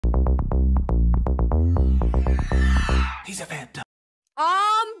event.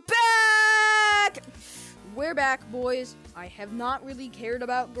 I'm back! We're back, boys. I have not really cared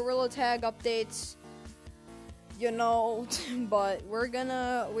about Gorilla Tag updates, you know, but we're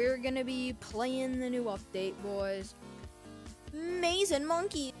gonna be playing the new update, boys. Maze and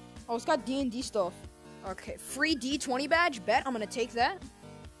Monkey. Oh, it's got D&D stuff. Okay, free D20 badge. Bet I'm gonna take that.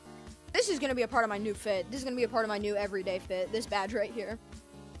 This is gonna be a part of my new fit. This is gonna be a part of my new everyday fit. This badge right here.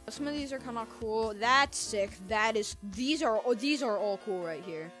 Some of these are kind of cool. That's sick. That is. These are all cool right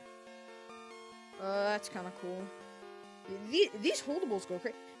here. That's kind of cool. These holdables go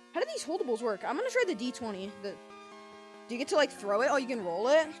crazy. How do these holdables work? I'm gonna try the D20. Do you get to like throw it? Oh, you can roll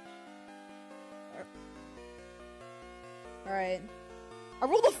it. All right. I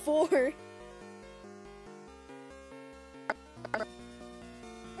rolled a 4.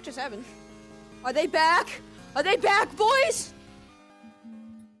 What just happened? Are they back? Are they back, boys?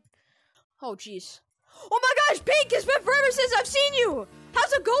 Oh, jeez. Oh my gosh, Pink! It's been forever since I've seen you!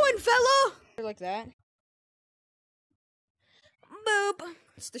 How's it going, fella? Like that. Boop.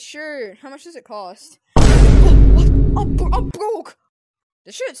 It's the shirt. How much does it cost? I'm broke!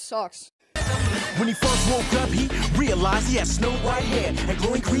 This shit sucks. When he first woke up, he realized he had snow white hair and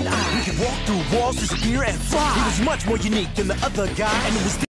glowing green eyes. He could walk through walls, disappear, and fly. He was much more unique than the other guy, and it was